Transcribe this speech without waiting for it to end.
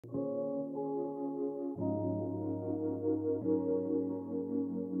Hello,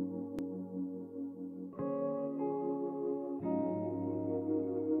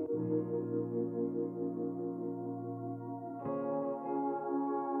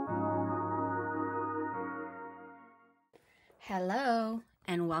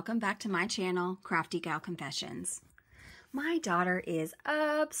 and welcome back to my channel, Crafty Gal Confessions. My daughter is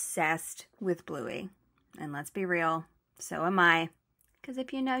obsessed with Bluey, and let's be real, so am I, because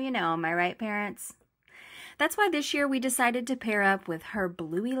if you know, you know, am I right, parents? That's why this year we decided to pair up with her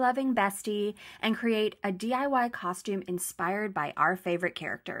Bluey-loving bestie and create a DIY costume inspired by our favorite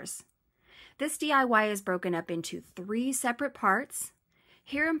characters. This DIY is broken up into 3 separate parts.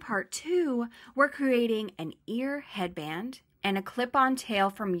 Here in part 2, we're creating an ear headband and a clip-on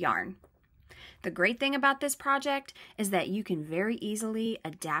tail from yarn. The great thing about this project is that you can very easily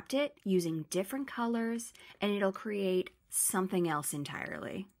adapt it using different colors, and it'll create something else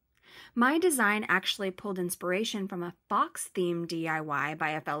entirely. My design actually pulled inspiration from a fox-themed DIY by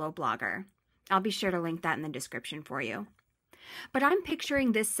a fellow blogger. I'll be sure to link that in the description for you. But I'm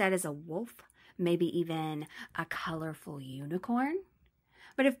picturing this set as a wolf, maybe even a colorful unicorn.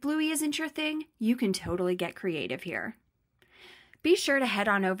 But if Bluey isn't your thing, you can totally get creative here. Be sure to head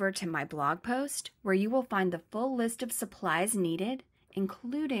on over to my blog post where you will find the full list of supplies needed,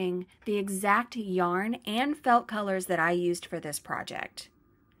 including the exact yarn and felt colors that I used for this project.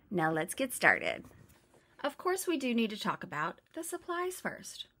 Now let's get started. Of course, we do need to talk about the supplies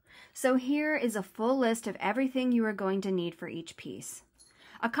first. So here is a full list of everything you are going to need for each piece.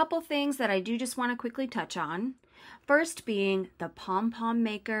 A couple things that I do just want to quickly touch on. First being the pom-pom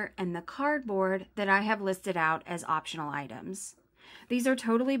maker and the cardboard that I have listed out as optional items. These are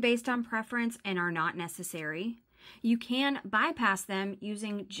totally based on preference and are not necessary. You can bypass them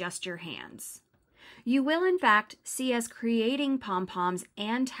using just your hands. You will in fact see us creating pom-poms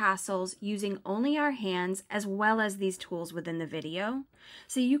and tassels using only our hands as well as these tools within the video,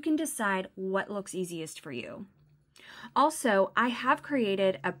 so you can decide what looks easiest for you. Also, I have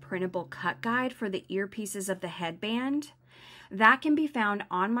created a printable cut guide for the earpieces of the headband. That can be found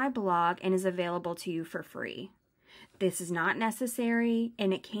on my blog and is available to you for free. This is not necessary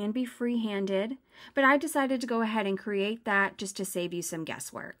and it can be free-handed, but I decided to go ahead and create that just to save you some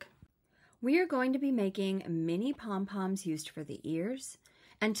guesswork. We are going to be making mini pom-poms used for the ears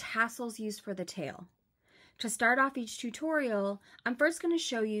and tassels used for the tail. To start off each tutorial, I'm first going to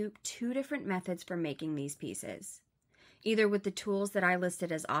show you 2 different methods for making these pieces. Either with the tools that I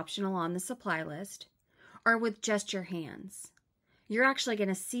listed as optional on the supply list, or with just your hands. You're actually going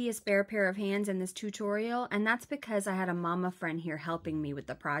to see a spare pair of hands in this tutorial, and that's because I had a mama friend here helping me with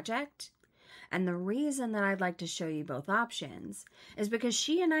the project. And the reason that I'd like to show you both options is because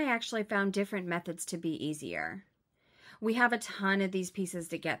she and I actually found different methods to be easier. We have a ton of these pieces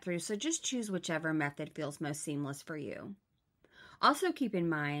to get through, so just choose whichever method feels most seamless for you. Also keep in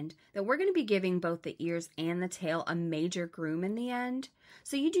mind that we're going to be giving both the ears and the tail a major groom in the end,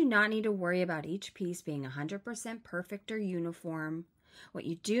 so you do not need to worry about each piece being 100% perfect or uniform. What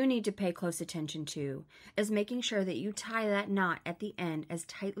you do need to pay close attention to is making sure that you tie that knot at the end as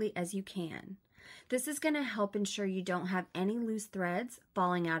tightly as you can. This is going to help ensure you don't have any loose threads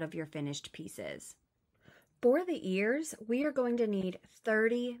falling out of your finished pieces. For the ears, we are going to need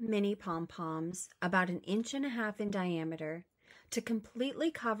 30 mini pom-poms, about 1.5 inches in diameter, to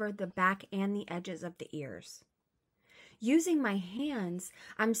completely cover the back and the edges of the ears. Using my hands,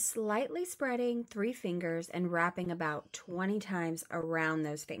 I'm slightly spreading 3 fingers and wrapping about 20 times around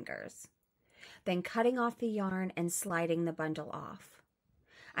those fingers. Then cutting off the yarn and sliding the bundle off.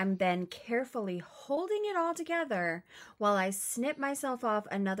 I'm then carefully holding it all together while I snip myself off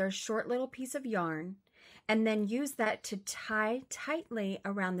another short little piece of yarn and then use that to tie tightly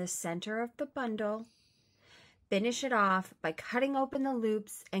around the center of the bundle. Finish it off by cutting open the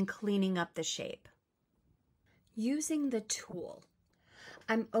loops and cleaning up the shape. Using the tool,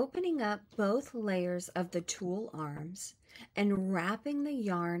 I'm opening up both layers of the tool arms and wrapping the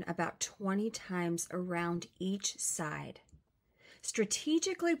yarn about 20 times around each side,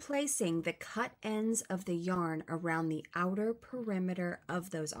 strategically placing the cut ends of the yarn around the outer perimeter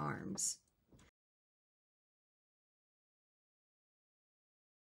of those arms.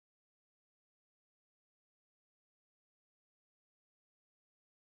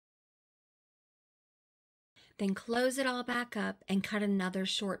 Then close it all back up and cut another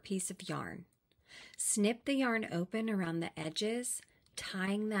short piece of yarn. Snip the yarn open around the edges,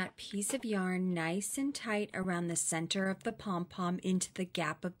 tying that piece of yarn nice and tight around the center of the pom-pom into the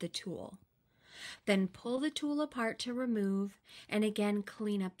gap of the tool. Then pull the tool apart to remove and again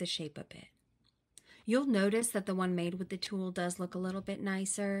clean up the shape a bit. You'll notice that the one made with the tool does look a little bit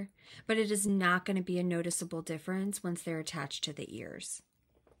nicer, but it is not going to be a noticeable difference once they're attached to the ears.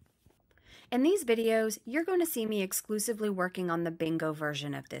 In these videos, you're going to see me exclusively working on the bingo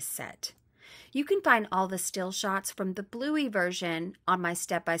version of this set. You can find all the still shots from the Bluey version on my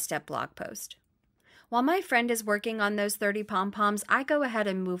step-by-step blog post. While my friend is working on those 30 pom-poms, I go ahead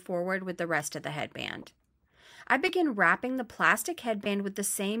and move forward with the rest of the headband. I begin wrapping the plastic headband with the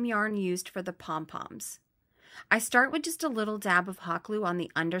same yarn used for the pom-poms. I start with just a little dab of hot glue on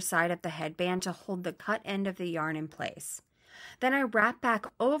the underside of the headband to hold the cut end of the yarn in place. Then I wrap back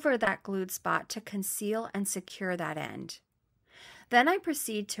over that glued spot to conceal and secure that end. Then I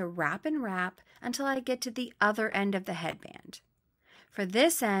proceed to wrap and wrap until I get to the other end of the headband. For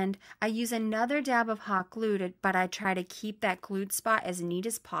this end, I use another dab of hot glue, but I try to keep that glued spot as neat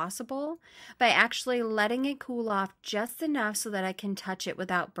as possible by actually letting it cool off just enough so that I can touch it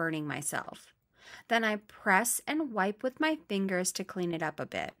without burning myself. Then I press and wipe with my fingers to clean it up a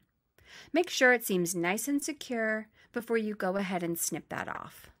bit. Make sure it seems nice and secure before you go ahead and snip that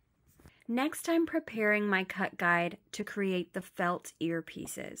off. Next, I'm preparing my cut guide to create the felt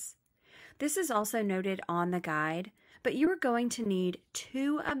earpieces. This is also noted on the guide, but you are going to need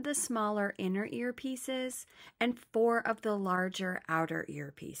 2 of the smaller inner earpieces and 4 of the larger outer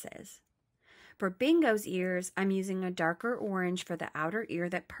earpieces. For Bingo's ears, I'm using a darker orange for the outer ear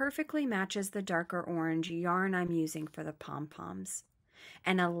that perfectly matches the darker orange yarn I'm using for the pom-poms,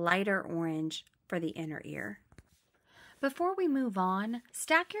 and a lighter orange for the inner ear. Before we move on,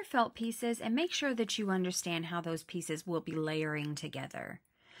 stack your felt pieces and make sure that you understand how those pieces will be layering together.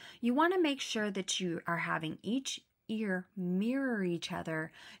 You want to make sure that you are having each ear mirror each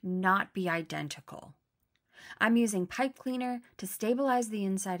other, not be identical. I'm using pipe cleaner to stabilize the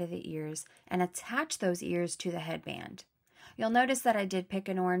inside of the ears and attach those ears to the headband. You'll notice that I did pick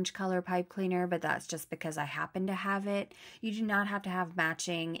an orange color pipe cleaner, but that's just because I happen to have it. You do not have to have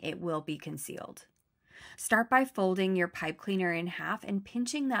matching, it will be concealed. Start by folding your pipe cleaner in half and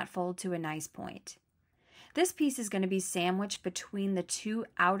pinching that fold to a nice point. This piece is going to be sandwiched between the 2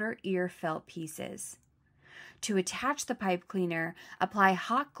 outer ear felt pieces. To attach the pipe cleaner, apply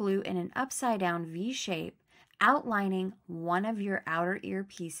hot glue in an upside down V shape, outlining one of your outer ear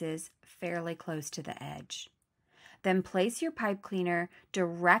pieces fairly close to the edge. Then place your pipe cleaner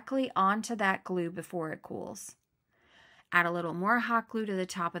directly onto that glue before it cools. Add a little more hot glue to the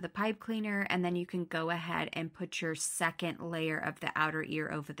top of the pipe cleaner, and then you can go ahead and put your second layer of the outer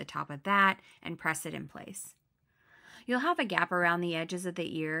ear over the top of that and press it in place. You'll have a gap around the edges of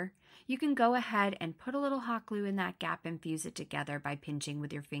the ear. You can go ahead and put a little hot glue in that gap and fuse it together by pinching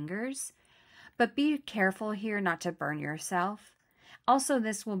with your fingers. But be careful here not to burn yourself. Also,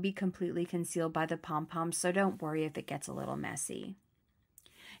 this will be completely concealed by the pom-poms, so don't worry if it gets a little messy.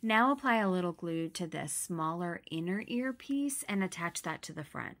 Now apply a little glue to the smaller inner ear piece and attach that to the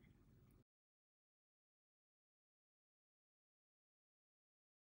front.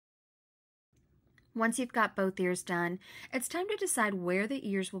 Once you've got both ears done, it's time to decide where the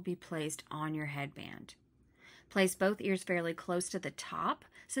ears will be placed on your headband. Place both ears fairly close to the top,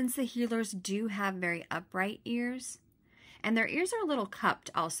 since the heelers do have very upright ears. And their ears are a little cupped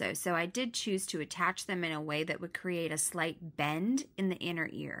also, so I did choose to attach them in a way that would create a slight bend in the inner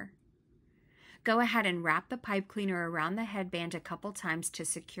ear. Go ahead and wrap the pipe cleaner around the headband a couple times to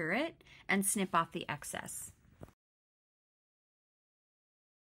secure it and snip off the excess.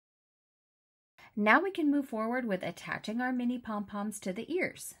 Now we can move forward with attaching our mini pom-poms to the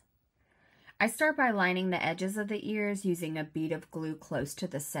ears. I start by lining the edges of the ears using a bead of glue close to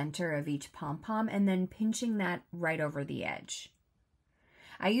the center of each pom-pom and then pinching that right over the edge.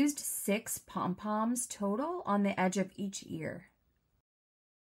 I used 6 pom-poms total on the edge of each ear.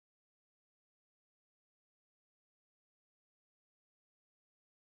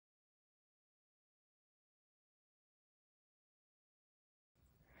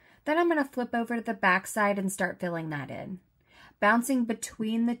 Then I'm going to flip over to the back side and start filling that in, bouncing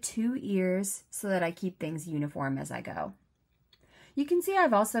between the 2 ears so that I keep things uniform as I go. You can see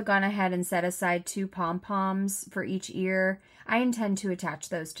I've also gone ahead and set aside 2 pom-poms for each ear. I intend to attach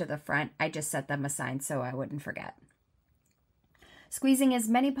those to the front. I just set them aside so I wouldn't forget. Squeezing as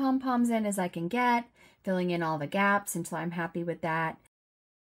many pom-poms in as I can get, filling in all the gaps until I'm happy with that.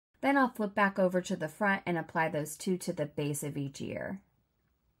 Then I'll flip back over to the front and apply those 2 to the base of each ear.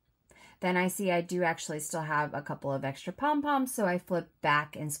 Then I see I do actually still have a couple of extra pom-poms, so I flip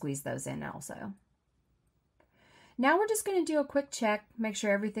back and squeeze those in also. Now we're just going to do a quick check, make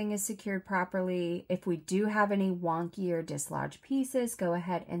sure everything is secured properly. If we do have any wonky or dislodged pieces, go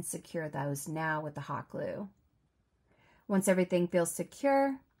ahead and secure those now with the hot glue. Once everything feels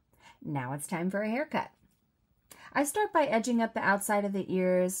secure, Now it's time for a haircut. I start by edging up the outside of the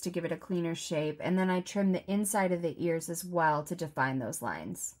ears to give it a cleaner shape, and then I trim the inside of the ears as well to define those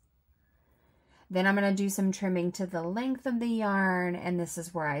lines. Then I'm going to do some trimming to the length of the yarn, and this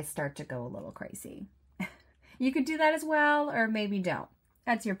is where I start to go a little crazy. You could do that as well, or maybe don't.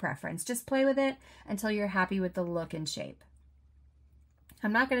 That's your preference. Just play with it until you're happy with the look and shape.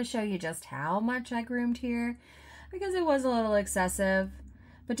 I'm not going to show you just how much I groomed here because it was a little excessive.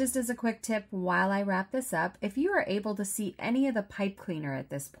 But just as a quick tip while I wrap this up, if you are able to see any of the pipe cleaner at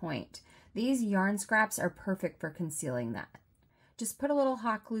this point, these yarn scraps are perfect for concealing that. Just put a little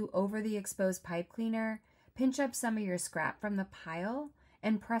hot glue over the exposed pipe cleaner, pinch up some of your scrap from the pile,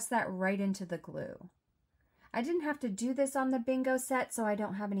 and press that right into the glue. I didn't have to do this on the bingo set, so I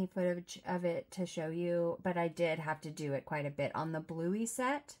don't have any footage of it to show you, but I did have to do it quite a bit on the Bluey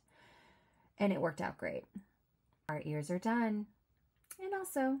set, and it worked out great. Our ears are done. And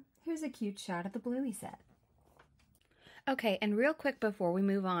also, here's a cute shot of the Bluey set. Okay, and real quick before we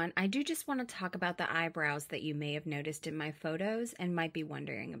move on, I do just want to talk about the eyebrows that you may have noticed in my photos and might be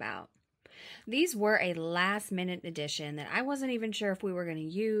wondering about. These were a last-minute addition that I wasn't even sure if we were going to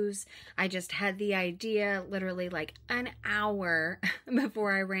use. I just had the idea literally like an hour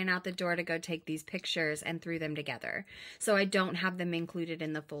before I ran out the door to go take these pictures and threw them together. So I don't have them included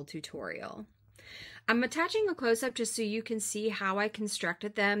in the full tutorial. I'm attaching a close-up just so you can see how I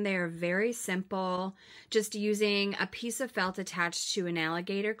constructed them. They are very simple, just using a piece of felt attached to an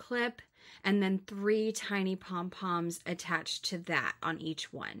alligator clip and then 3 tiny pom-poms attached to that on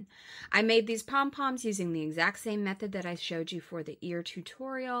each one. I made these pom-poms using the exact same method that I showed you for the ear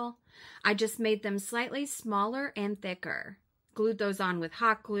tutorial. I just made them slightly smaller and thicker, glued those on with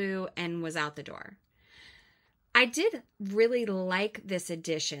hot glue, and was out the door. I did really like this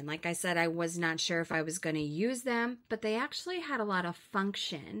addition. Like I said, I was not sure if I was going to use them, but they actually had a lot of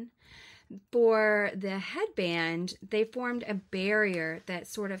function. For the headband, they formed a barrier that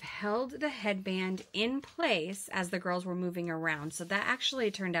sort of held the headband in place as the girls were moving around. So that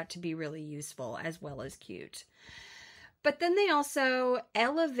actually turned out to be really useful as well as cute. But then they also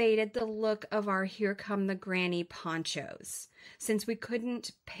elevated the look of our Here Come the Granny ponchos. Since we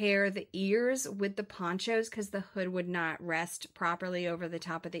couldn't pair the ears with the ponchos because the hood would not rest properly over the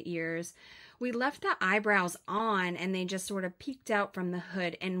top of the ears, we left the eyebrows on and they just sort of peeked out from the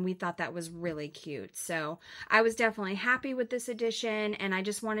hood, and we thought that was really cute. So I was definitely happy with this addition, and I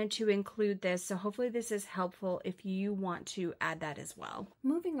just wanted to include this. So hopefully this is helpful if you want to add that as well.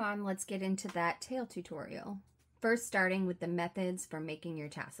 Moving on, let's get into that tail tutorial. First, starting with the methods for making your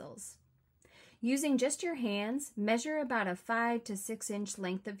tassels. Using just your hands, measure about a 5 to 6 inch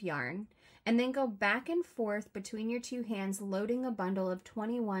length of yarn, and then go back and forth between your 2 hands, loading a bundle of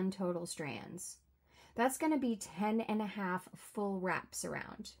 21 total strands. That's going to be 10.5 full wraps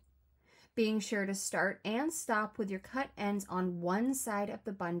around. Being sure to start and stop with your cut ends on one side of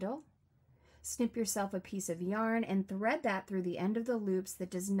the bundle. Snip yourself a piece of yarn and thread that through the end of the loops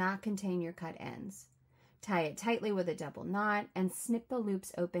that does not contain your cut ends. Tie it tightly with a double knot and snip the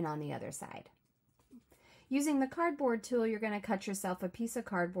loops open on the other side. Using the cardboard tool, you're going to cut yourself a piece of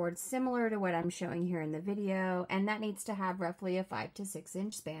cardboard similar to what I'm showing here in the video, and that needs to have roughly a 5 to 6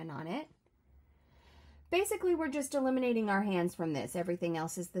 inch span on it. Basically, we're just eliminating our hands from this. Everything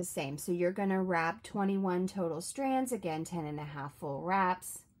else is the same. So you're going to wrap 21 total strands, again 10.5 full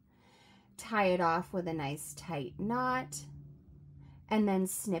wraps. Tie it off with a nice tight knot, and then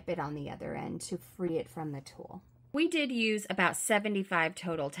snip it on the other end to free it from the tool. We did use about 75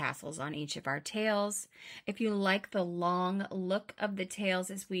 total tassels on each of our tails. If you like the long look of the tails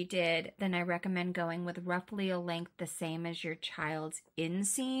as we did, then I recommend going with roughly a length the same as your child's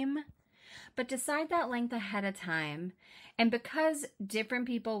inseam. But decide that length ahead of time. And because different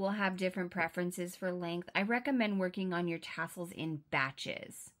people will have different preferences for length, I recommend working on your tassels in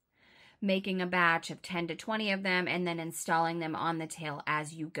batches. Making a batch of 10 to 20 of them and then installing them on the tail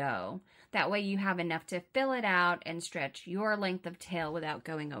as you go. That way you have enough to fill it out and stretch your length of tail without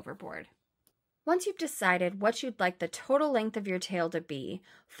going overboard. Once you've decided what you'd like the total length of your tail to be,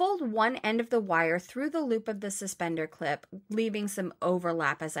 fold one end of the wire through the loop of the suspender clip, leaving some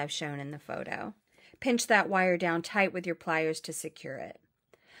overlap as I've shown in the photo. Pinch that wire down tight with your pliers to secure it.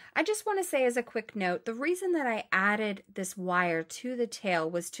 I just want to say as a quick note, the reason that I added this wire to the tail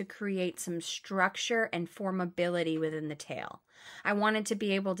was to create some structure and formability within the tail. I wanted to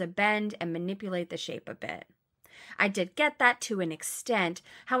be able to bend and manipulate the shape a bit. I did get that to an extent.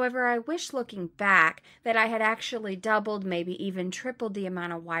 However, I wish looking back that I had actually doubled, maybe even tripled the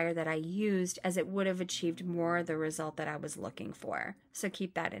amount of wire that I used, as it would have achieved more of the result that I was looking for. So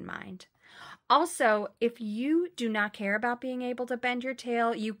keep that in mind. Also, if you do not care about being able to bend your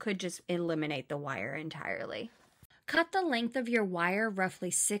tail, you could just eliminate the wire entirely. Cut the length of your wire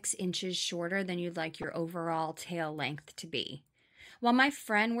roughly 6 inches shorter than you'd like your overall tail length to be. While my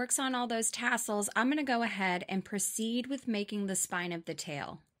friend works on all those tassels, I'm going to go ahead and proceed with making the spine of the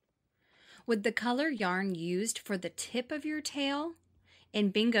tail. With the color yarn used for the tip of your tail, in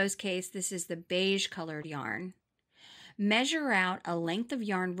Bingo's case, this is the beige colored yarn, measure out a length of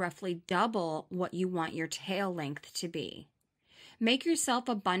yarn roughly double what you want your tail length to be. Make yourself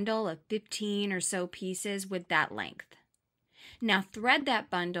a bundle of 15 or so pieces with that length. Now thread that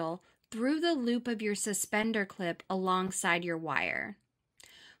bundle through the loop of your suspender clip alongside your wire.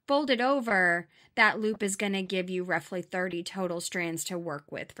 Fold it over, that loop is going to give you roughly 30 total strands to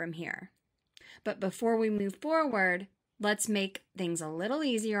work with from here. But before we move forward, let's make things a little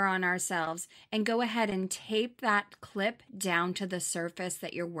easier on ourselves and go ahead and tape that clip down to the surface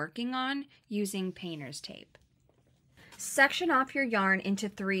that you're working on using painter's tape. Section off your yarn into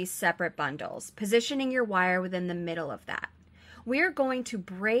 3 separate bundles, positioning your wire within the middle of that. We're going to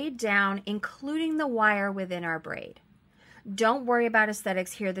braid down, including the wire within our braid. Don't worry about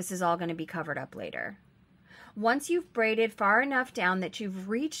aesthetics here, this is all going to be covered up later. Once you've braided far enough down that you've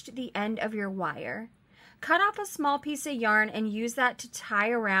reached the end of your wire, cut off a small piece of yarn and use that to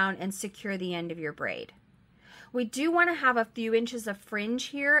tie around and secure the end of your braid. We do want to have a few inches of fringe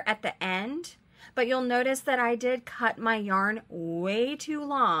here at the end, but you'll notice that I did cut my yarn way too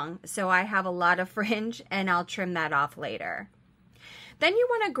long, so I have a lot of fringe and I'll trim that off later. Then you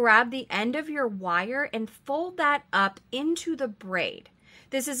want to grab the end of your wire and fold that up into the braid.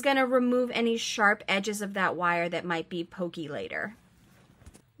 This is going to remove any sharp edges of that wire that might be pokey later.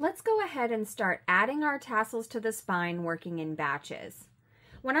 Let's go ahead and start adding our tassels to the spine, working in batches.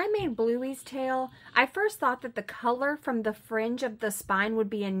 When I made Bluey's tail, I first thought that the color from the fringe of the spine would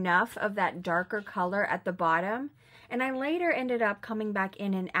be enough of that darker color at the bottom, and I later ended up coming back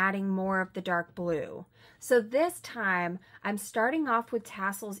in and adding more of the dark blue. So this time, I'm starting off with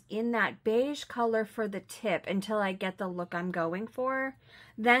tassels in that beige color for the tip until I get the look I'm going for,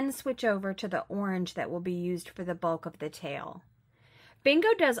 then switch over to the orange that will be used for the bulk of the tail. Bingo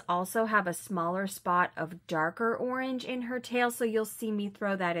does also have a smaller spot of darker orange in her tail, so you'll see me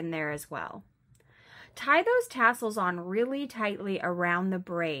throw that in there as well. Tie those tassels on really tightly around the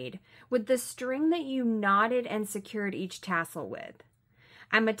braid with the string that you knotted and secured each tassel with.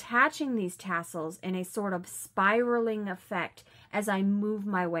 I'm attaching these tassels in a sort of spiraling effect as I move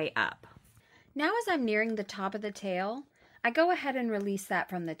my way up. Now as I'm nearing the top of the tail, I go ahead and release that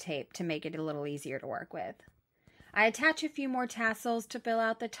from the tape to make it a little easier to work with. I attach a few more tassels to fill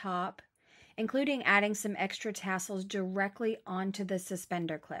out the top, including adding some extra tassels directly onto the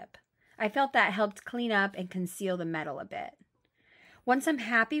suspender clip. I felt that helped clean up and conceal the metal a bit. Once I'm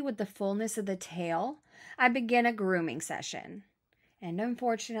happy with the fullness of the tail, I begin a grooming session. And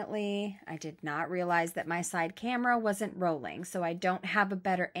unfortunately, I did not realize that my side camera wasn't rolling, so I don't have a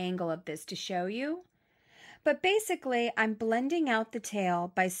better angle of this to show you. But basically, I'm blending out the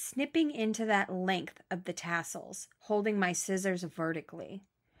tail by snipping into that length of the tassels, holding my scissors vertically.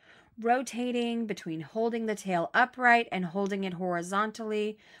 Rotating between holding the tail upright and holding it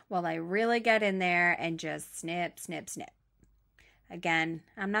horizontally while I really get in there and just snip, snip, snip. Again,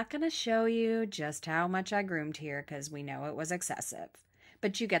 I'm not going to show you just how much I groomed here because we know it was excessive,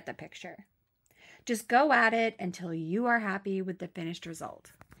 but you get the picture. Just go at it until you are happy with the finished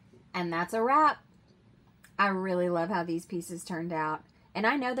result. And that's a wrap. I really love how these pieces turned out, and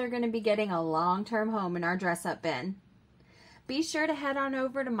I know they're going to be getting a long-term home in our dress-up bin. Be sure to head on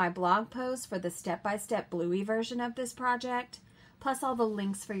over to my blog post for the step-by-step Bluey version of this project, plus all the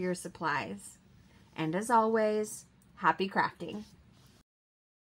links for your supplies. And as always, happy crafting!